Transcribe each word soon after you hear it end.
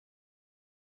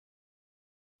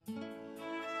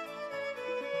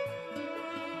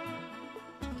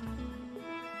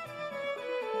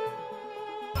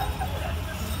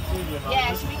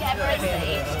Yeah, should we get a bracelet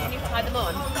each? Can you tie them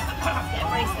on? Get a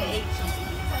bracelet each.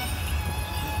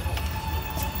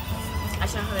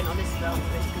 Actually, I'm having on this as well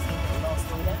because we get the last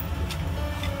order.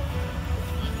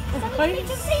 Lovely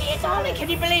to see you, darling. Can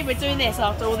you believe we're doing this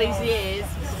after all these years?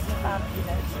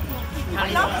 I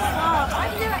love the art.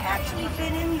 I've never actually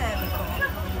been in there before.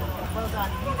 Well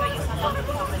done. You got yourself on the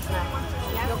comments now.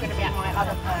 Yeah. You're going to be at my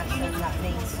other person that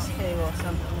needs 2 or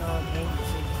something, aren't you?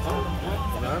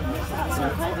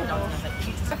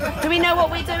 Do we know what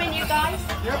we're doing, you guys?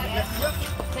 Yep.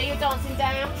 So you're dancing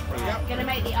down, you're going to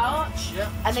make the arch,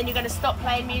 and then you're going to stop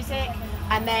playing music,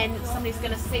 and then somebody's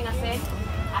going to sing us in,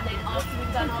 and then after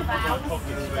we've done our vows,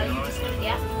 so you're just going to,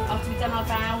 after we've done our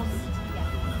vows,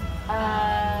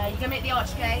 you're going to make the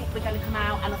arch gate, we're going to come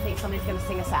out, and I think somebody's going to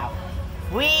sing us out.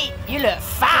 You look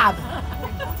fab!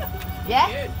 Yeah?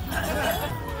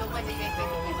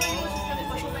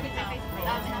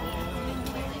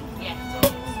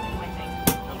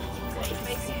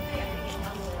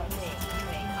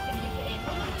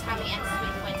 Tammy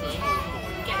Swin wedding.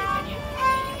 Get it, can you?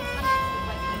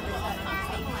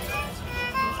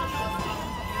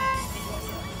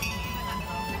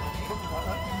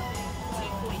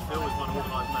 They always want to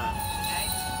organise man.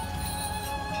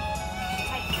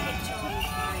 Take a picture of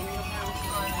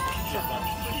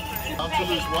Until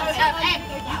there's one.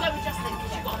 you go with Justin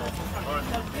because you've got her in front.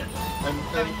 And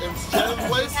is Jen in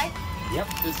place? Yep.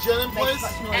 Is Jen in place?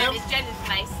 It's Jen in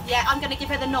place. Yeah, I'm going to give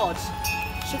her the nod.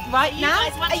 Right now?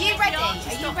 Are you ready? Are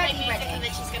you ready? And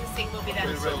then she's going to sing, we'll be there.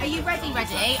 Are you ready?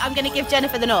 I'm going to give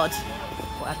Jennifer the nod.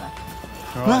 Whatever.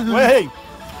 Right. Wait!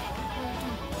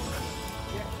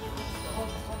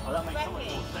 Oh, that makes so much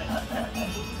more sense.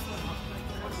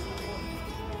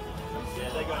 Yeah,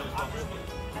 they're going as well.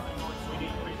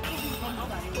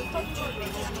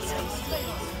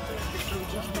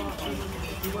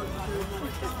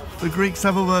 The Greeks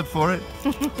have a word for it.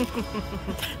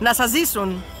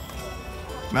 Nasazison.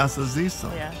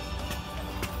 Nasazison. Yeah.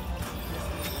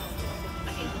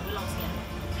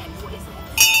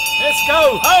 Let's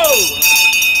go! Ho!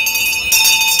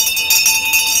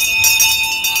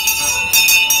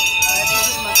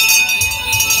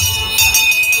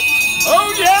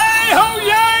 Oh yay! Oh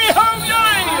yay! Oh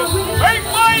yay! Make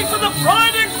way for the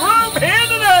bride and groom here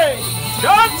today!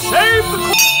 God save the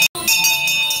queen!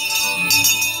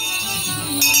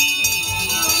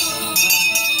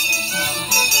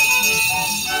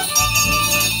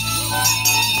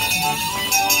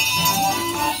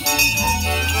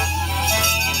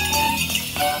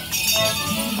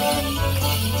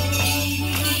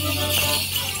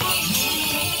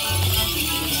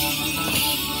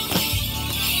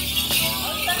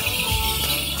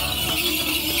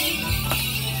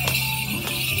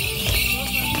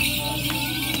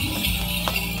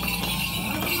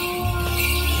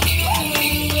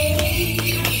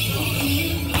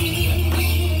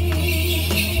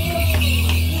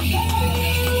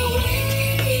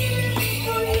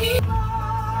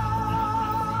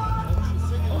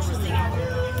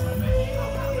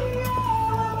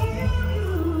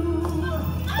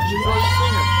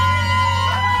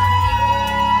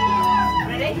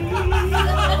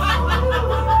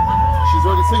 She's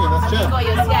already singing, that's Jen. Got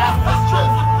yours, yeah. That's Jen.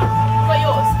 Got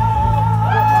yours.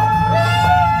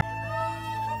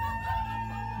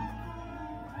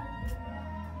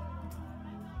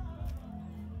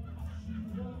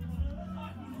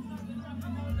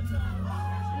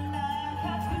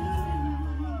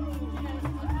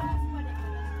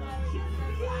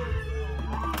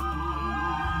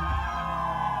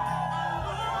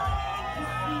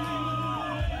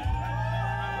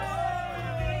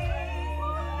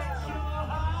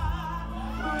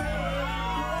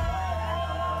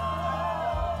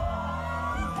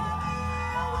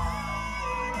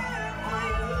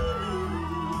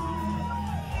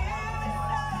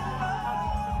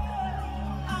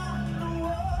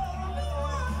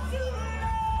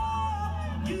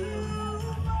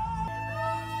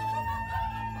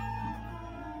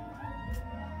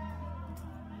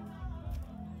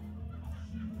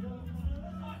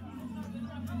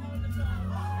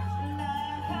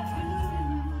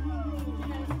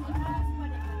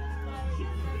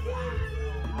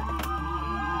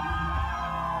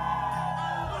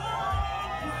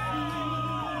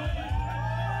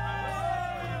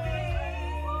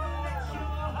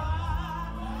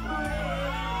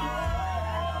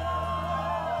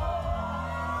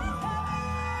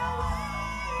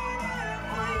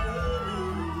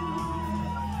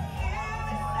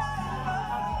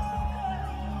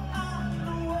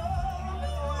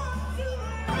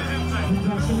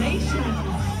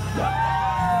 Congratulations.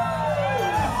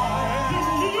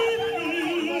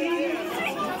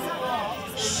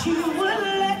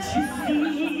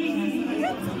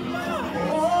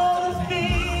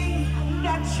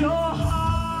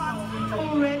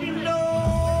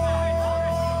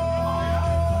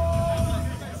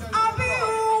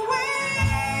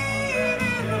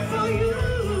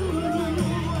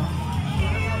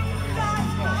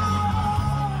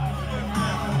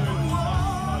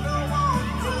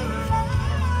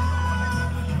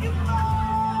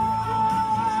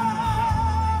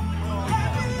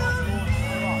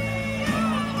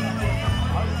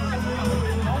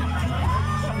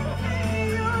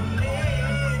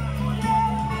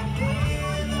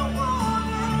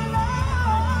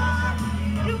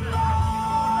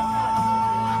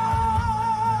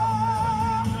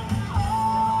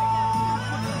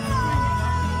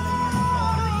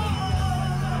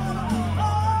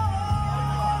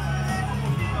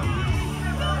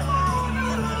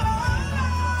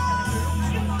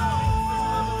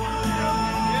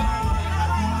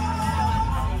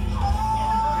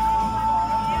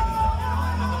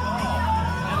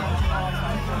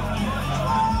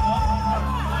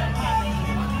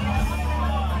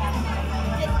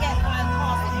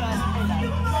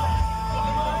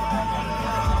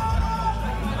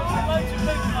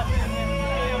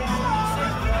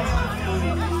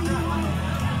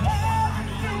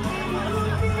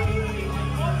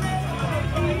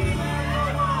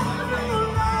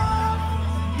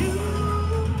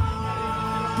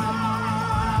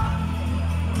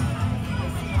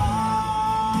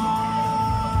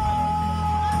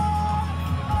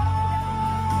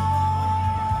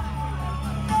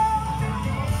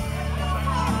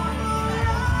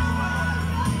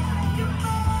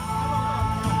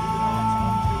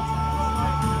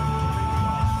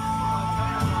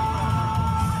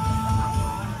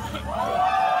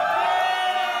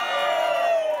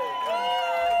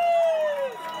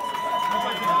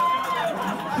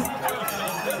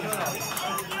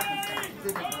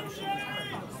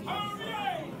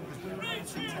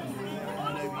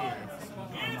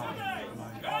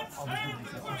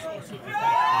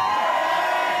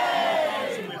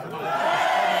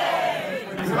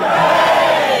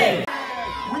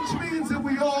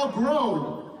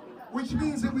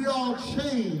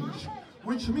 change,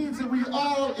 which means that we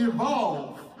all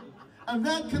evolve. And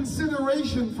that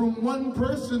consideration from one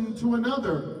person to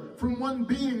another, from one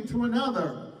being to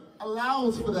another,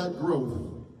 allows for that growth,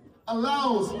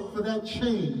 allows for that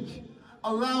change,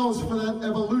 allows for that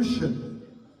evolution,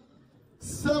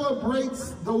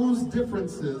 celebrates those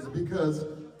differences, because,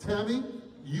 Tammy,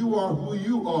 you are who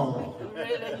you are.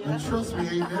 And trust me,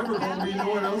 ain't never gonna be no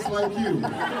one else like you.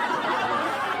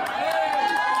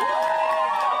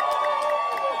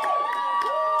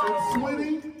 And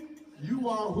Swinny, you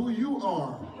are who you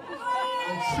are.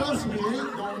 And trust me,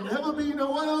 ain't gonna never be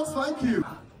no one else like you.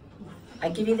 I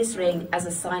give you this ring as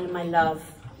a sign of my love,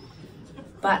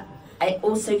 but I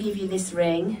also give you this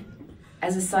ring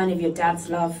as a sign of your dad's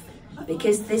love,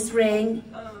 because this ring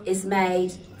is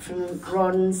made from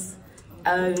Ron's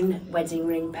own wedding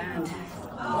ring band.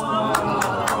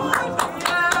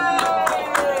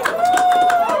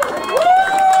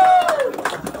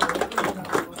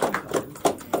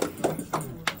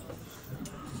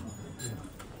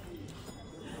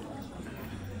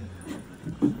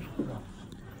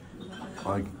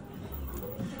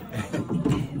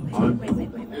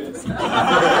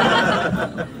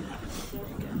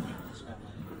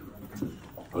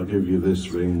 I'll give you this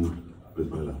ring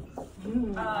with my love.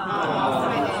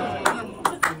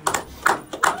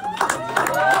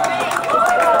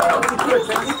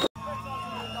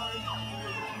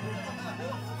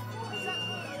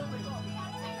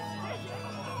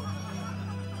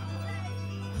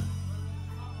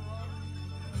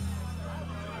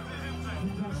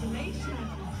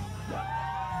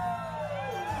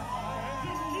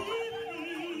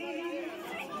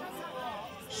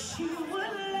 She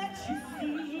would let you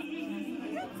feel